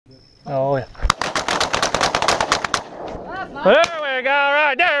Oh yeah. There we go,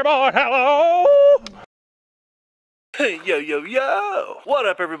 right there, boy. Hello. Hey, yo, yo, yo. What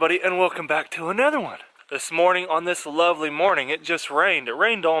up, everybody, and welcome back to another one. This morning, on this lovely morning, it just rained. It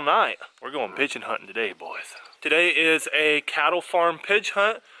rained all night. We're going pigeon hunting today, boys. Today is a cattle farm pigeon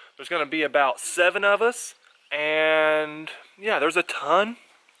hunt. There's gonna be about 7 of us, and yeah, there's a ton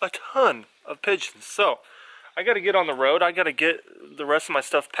of pigeons. So I gotta get on the road. I gotta get the rest of my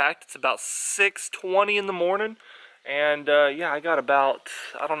stuff packed. It's about 6:20 in the morning, and yeah, I got about,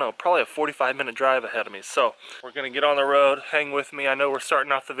 I don't know, probably a 45-minute drive ahead of me. So we're gonna get on the road. Hang with me. I know we're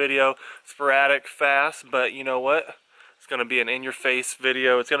starting off the video sporadic, fast, but you know what? It's gonna be an in-your-face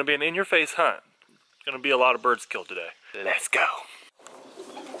video. It's gonna be an in-your-face hunt. It's gonna be a lot of birds killed today. Let's go.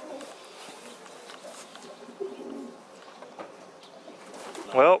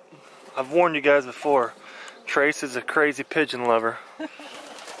 Well, I've warned you guys before. Trace is a crazy pigeon lover.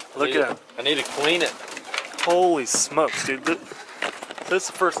 Look at him. I need to clean it. Holy smokes, dude. This is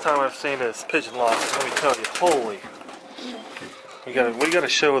the first time I've seen this pigeon loft. Let me tell you. Holy. We gotta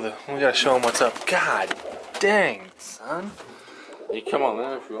show him what's up. God dang, son. You come on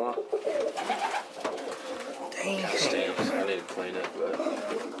there if you want. Dang. I need to clean it,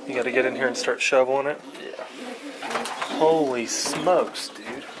 but you gotta get in here and start shoveling it? yeah. Holy smokes,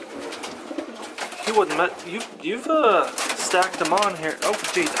 dude. He wouldn't let you've stacked them on here. Oh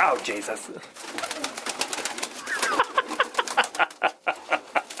jeez, oh jeez, that's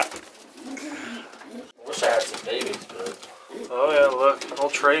Wish I had some babies, but oh yeah, look,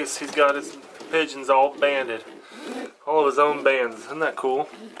 old Trace, he's got his pigeons all banded. All of his own bands. Isn't that cool?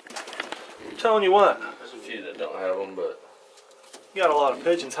 I'm telling you what. there's a few that don't have them, but You got a lot of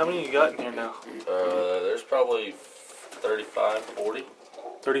pigeons. How many you got in here now? there's probably 35, 40.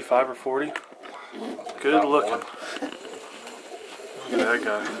 35 or 40? Good About looking. one. Look at that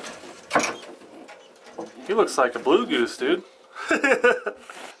guy. He looks like a blue goose, dude.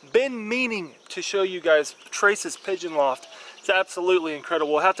 Been meaning to show you guys Trace's pigeon loft. It's absolutely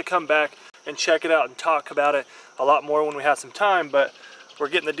incredible. We'll have to come back and check it out and talk about it a lot more when we have some time, but we're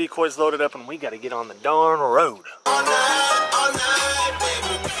getting the decoys loaded up and we got to get on the darn road. All night,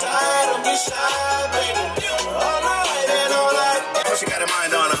 baby. Don't be shy, baby. All night and all night. What you got in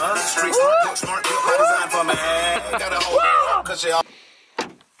mind on her, huh? Street smart, built by design for me. Got a whole cause she all.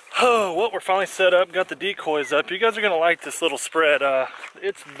 Oh, well, we're finally set up, got the decoys up. You guys are gonna like this little spread.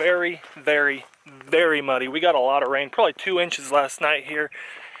 It's very, very, very muddy. We got a lot of rain, probably 2 inches last night here,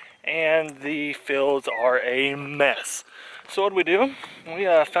 and the fields are a mess. So what do? We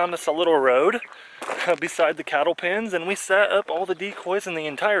found us a little road beside the cattle pens, and we set up all the decoys and the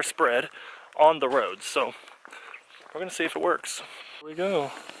entire spread on the road. So we're gonna see if it works. Here we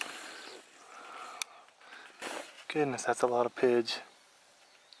go. Goodness, that's a lot of pigeons.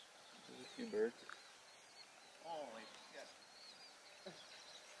 Birds.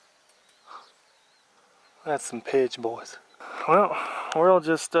 That's some pigeon, boys. Well, we're all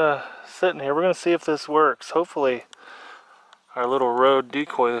just sitting here. We're gonna see if this works. Hopefully our little road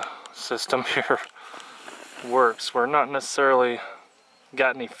decoy system here works. We're not necessarily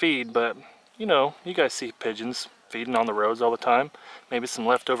got any feed, but you know, you guys see pigeons feeding on the roads all the time. Maybe some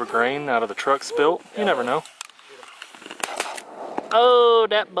leftover grain out of the truck spilt. You never know. Oh,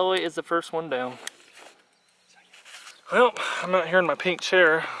 that boy is the first one down. Well, I'm out here in my pink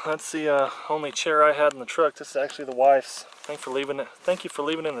chair. That's the only chair I had in the truck. This is actually the wife's. Thank you for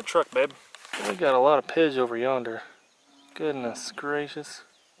leaving it in the truck, babe. We got a lot of pigeons over yonder. Goodness gracious.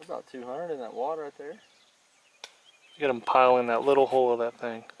 About 200 in that water right there. Get them pile in that little hole of that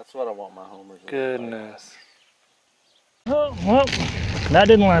thing. That's what I want my homers. Goodness. Oh, well, that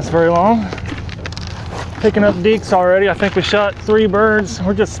didn't last very long. Picking up deeks already. I think we shot 3 birds.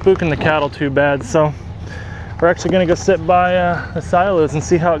 We're just spooking the cattle too bad, so we're actually gonna go sit by the silos and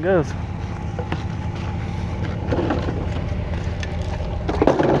see how it goes.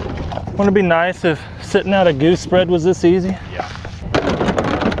 Wouldn't it be nice if sitting out a goose spread was this easy? Yeah.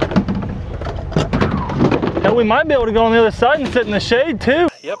 Hell, we might be able to go on the other side and sit in the shade too.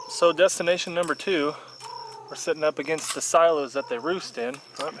 Yep, so destination number 2. We're sitting up against the silos that they roost in.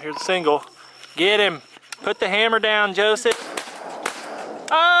 Oh, here's a single. Get him. Put the hammer down, Joseph.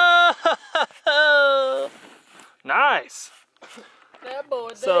 Oh! Nice. That boy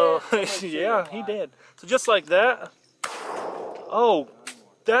did. So, yeah, he did. So just like that. Oh,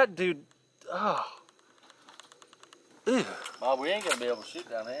 that dude. Oh. Ew. Bob, we ain't gonna be able to shoot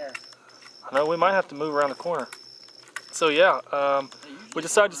down there. I know, we might have to move around the corner. So yeah, we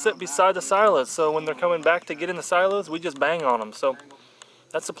decided to sit beside the silos. So when they're coming back to get in the silos, we just bang on them. So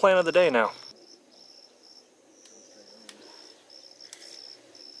that's the plan of the day now.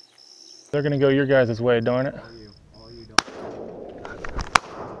 They're gonna go your guys' way, darn it.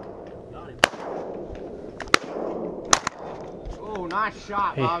 Oh, nice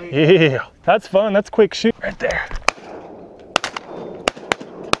shot, Bobby. Yeah, that's fun. That's quick shoot right there.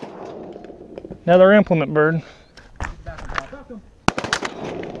 Another implement bird.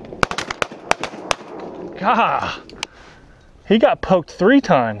 God, he got poked 3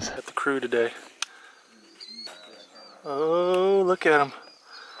 times. At the crew today. Oh, look at him.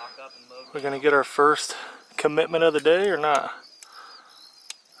 We're gonna get our first commitment of the day or not?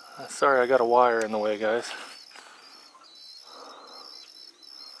 Sorry, I got a wire in the way, guys.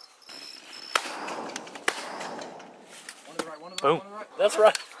 Boom. That's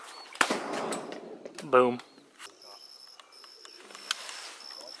right. Boom.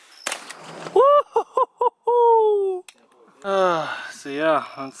 So yeah,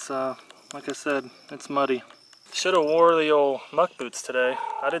 it's like I said, it's muddy. Should have wore the old muck boots today.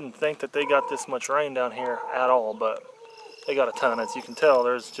 I didn't think that they got this much rain down here at all, but they got a ton. As you can tell,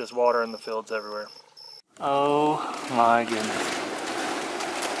 there's just water in the fields everywhere. Oh my goodness.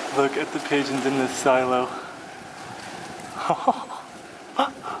 Look at the pigeons in this silo.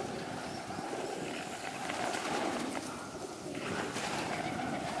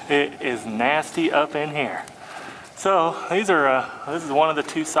 It is nasty up in here. So these are this is one of the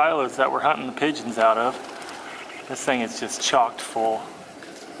 2 silos that we're hunting the pigeons out of. This thing is just chocked full.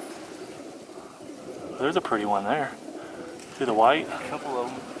 There's a pretty one there. See the white? A couple of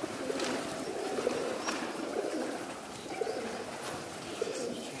them.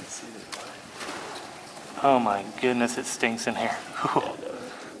 Oh my goodness, it stinks in here. Oh,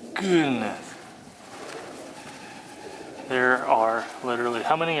 goodness. There are literally,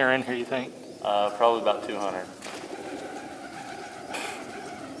 how many are in here you think? Probably about 200.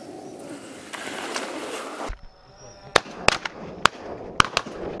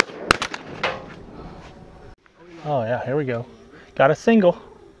 Oh yeah, here we go. Got a single.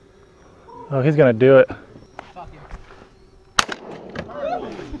 Oh, he's gonna do it.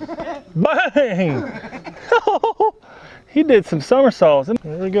 Bang! He did some somersaults.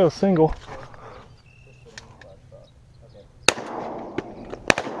 There we go, single.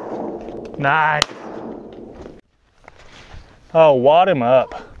 Nice. Oh, wad him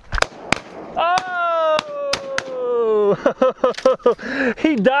up. Oh!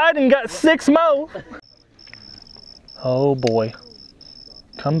 He died and got 6 more. Oh boy.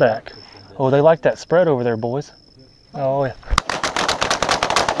 Come back. Oh, they like that spread over there, boys. Oh yeah.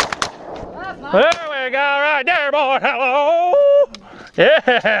 There we go, right there, boy. Hello.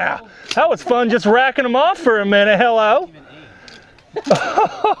 Yeah. That was fun just racking them off for a minute. Hello.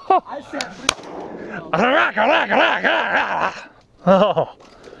 Oh.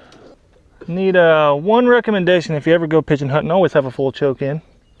 Need one recommendation if you ever go pigeon hunting, always have a full choke in.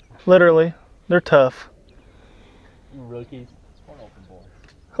 Literally. They're tough. Rookies.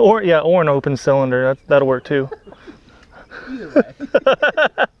 Or yeah, or an open cylinder. That'll work too. Either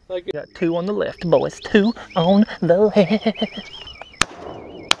way. Got 2 on the left, boys. 2 on the left.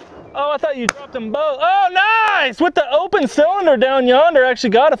 Oh, I thought you dropped them both. Oh, nice! With the open cylinder down yonder, actually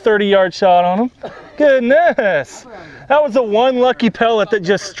got a 30-yard shot on him. Goodness. That was the one lucky pellet that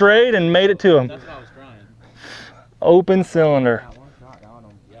just strayed and made it to him. That's what I was trying. Open cylinder.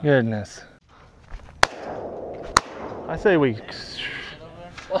 Goodness. I say we...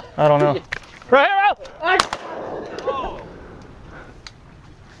 I don't know. Right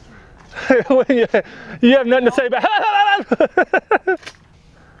here, you have nothing to say about...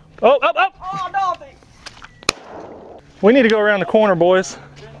 Oh, up, up! Oh, nothing! We need to go around the corner, boys.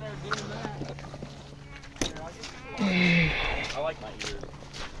 I like my ears.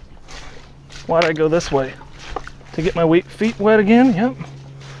 Why'd I go this way? To get my feet wet again? Yep.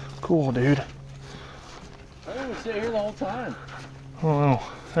 Cool, dude. I didn't sit here the whole time. Oh,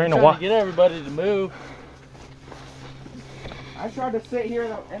 there ain't no Trying why. to get everybody to move. I tried to sit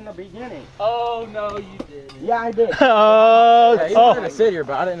here in the beginning. Oh, no, you didn't. Yeah, I did. Yeah, you wanted to sit here,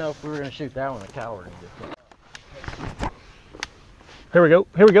 but I didn't know if we were going to shoot that one a coward. Here we go,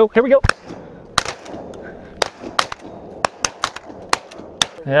 here we go, here we go.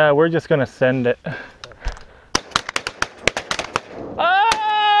 Yeah, we're just gonna send it.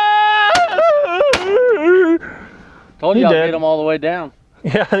 Told you I'll get them all the way down.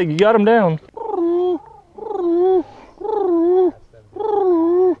 Yeah, you got him down.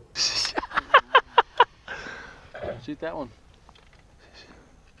 Shoot that one.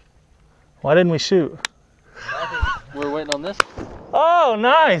 Why didn't we shoot? We're waiting on this. Oh,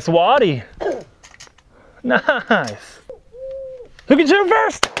 nice, Waddy. Nice. Who can shoot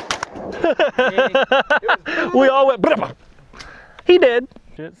first? We all went. He did.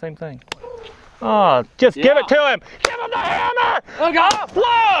 Same thing. Oh, just give it to him. Give him the hammer. Oh, God. Oh,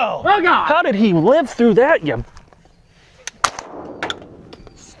 whoa. Oh, God. How did he live through that, you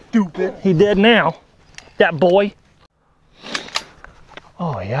stupid? He dead now. That boy.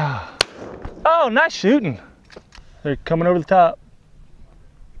 Oh, yeah. Oh, nice shooting. They're coming over the top.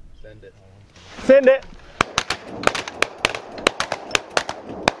 Send it home. Send it.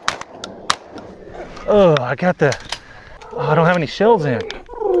 Oh, I got the... Oh, I don't have any shells in.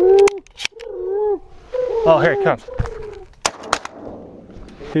 Oh, here it comes.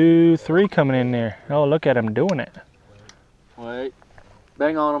 2, 3 coming in there. Oh, look at him doing it. Wait.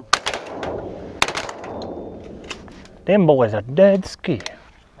 Bang on him. Them boys are dead scared.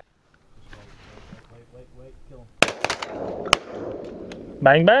 Wait. Kill him.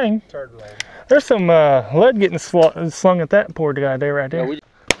 Bang, bang. Turd roll. There's some lead getting slung at that poor guy there, right there. Yeah,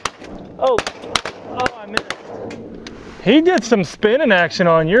 Oh, I missed. He did some spinning action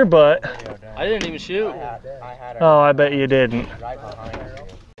on your butt. I didn't even shoot. I had her Oh, I bet you didn't. right behind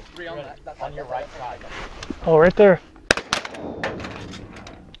you. On your right side. Oh, right there.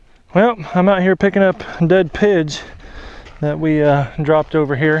 Well, I'm out here picking up dead pigeon that we dropped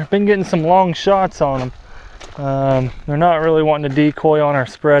over here. Been getting some long shots on them. They're not really wanting to decoy on our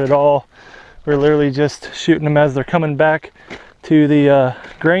spread at all. We're literally just shooting them as they're coming back to the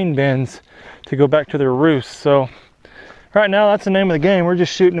grain bins to go back to their roost. So right now, that's the name of the game. We're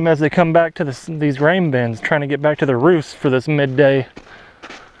just shooting them as they come back to these grain bins, trying to get back to their roost for this midday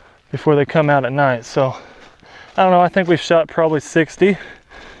before they come out at night. So I don't know, I think we've shot probably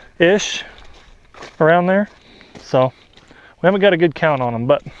 60-ish around there. So we haven't got a good count on them,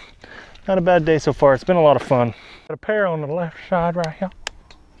 but not a bad day so far. It's been a lot of fun. Got a pair on the left side right here.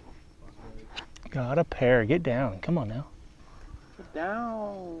 Got a pair. Get down. Come on now. Get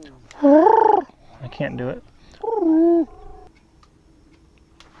down. I can't do it.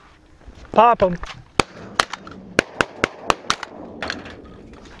 Pop them.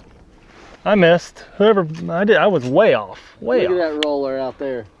 I missed. Whoever I did, I was way off. Way off. Look at that roller out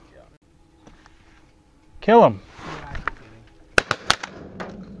there. Kill him.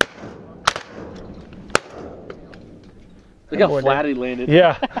 Look how flat he landed.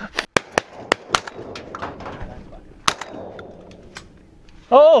 Yeah.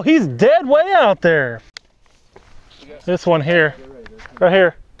 Oh, he's dead way out there. This one here. Right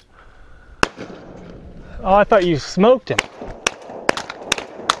here. Oh, I thought you smoked him.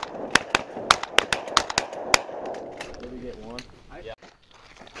 Did we get one?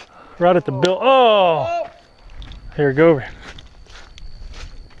 Right at the bill. Oh! Here, go over.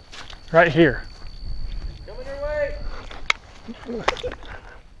 Right here. Coming your way.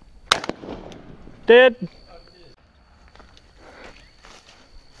 Dead.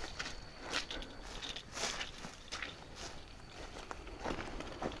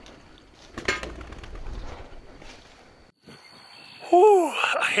 Whew,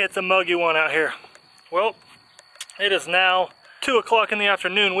 it's a muggy one out here. Well, it is now 2 o'clock in the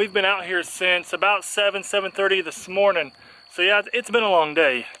afternoon. We've been out here since about 7:30 this morning. So yeah, it's been a long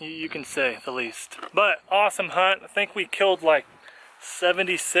day, you can say the least. But awesome hunt. I think we killed like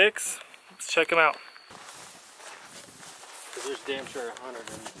 76. Let's check them out. Because there's damn sure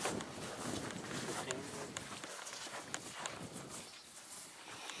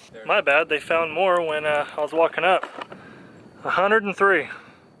 115. My bad, they found more when I was walking up. 103.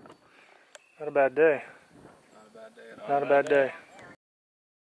 Not a bad day. Not a bad day at all. Not a bad day.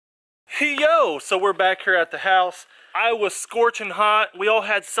 Hey yo, so we're back here at the house. I was scorching hot. We all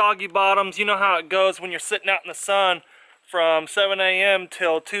had soggy bottoms. You know how it goes when you're sitting out in the sun from 7 a.m.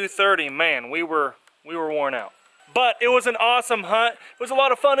 till 2:30. Man, we were worn out. But it was an awesome hunt. It was a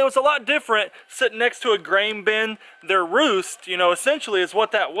lot of fun. It was a lot different sitting next to a grain bin. Their roost, you know, essentially is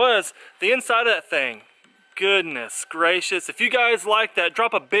what that was. The inside of that thing. Goodness gracious. If you guys like that,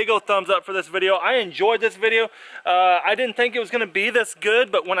 drop a big old thumbs up for this video. I enjoyed this video. I didn't think it was going to be this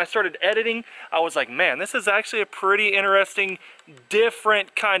good, but when I started editing, I was like, man, this is actually a pretty interesting,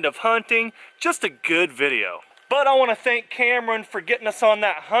 different kind of hunting. Just a good video. But I want to thank Cameron for getting us on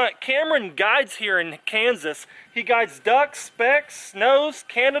that hunt. Cameron guides here in Kansas. He guides ducks, specks, snows,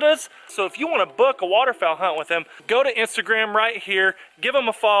 Canadas. So if you want to book a waterfowl hunt with him, go to Instagram right here, give him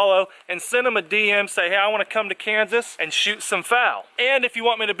a follow, and send him a DM. Say, hey, I want to come to Kansas and shoot some fowl. And if you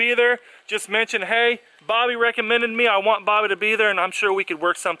want me to be there, just mention, hey, Bobby recommended me. I want Bobby to be there, and I'm sure we could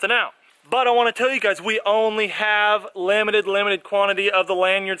work something out. But I want to tell you guys, we only have limited quantity of the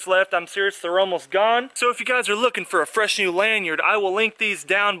lanyards left. I'm serious, they're almost gone. So if you guys are looking for a fresh new lanyard, I will link these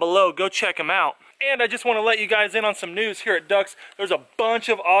down below. Go check them out. And I just want to let you guys in on some news here at DUX. There's a bunch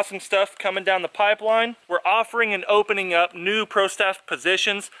of awesome stuff coming down the pipeline. We're offering and opening up new pro staff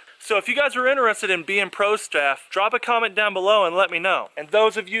positions. So if you guys are interested in being pro staff, drop a comment down below and let me know. And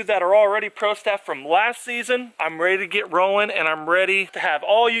those of you that are already pro staff from last season, I'm ready to get rolling and I'm ready to have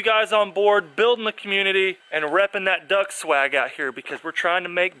all you guys on board, building the community and repping that DUX swag out here because we're trying to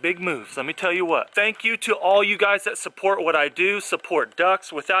make big moves. Let me tell you what. Thank you to all you guys that support what I do, support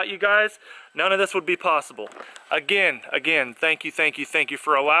DUX. Without you guys, none of this would be possible. Again, thank you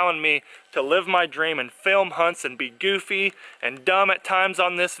for allowing me to live my dream and film hunts and be goofy and dumb at times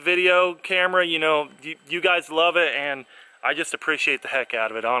on this video camera. You know, you guys love it and I just appreciate the heck out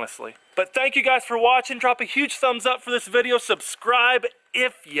of it, honestly. But thank you guys for watching. Drop a huge thumbs up for this video. Subscribe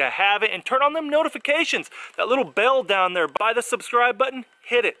if you haven't and turn on them notifications. That little bell down there by the subscribe button,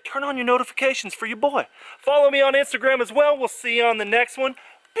 hit it. Turn on your notifications for your boy. Follow me on Instagram as well. We'll see you on the next one.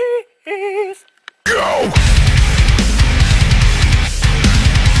 Peace. Go!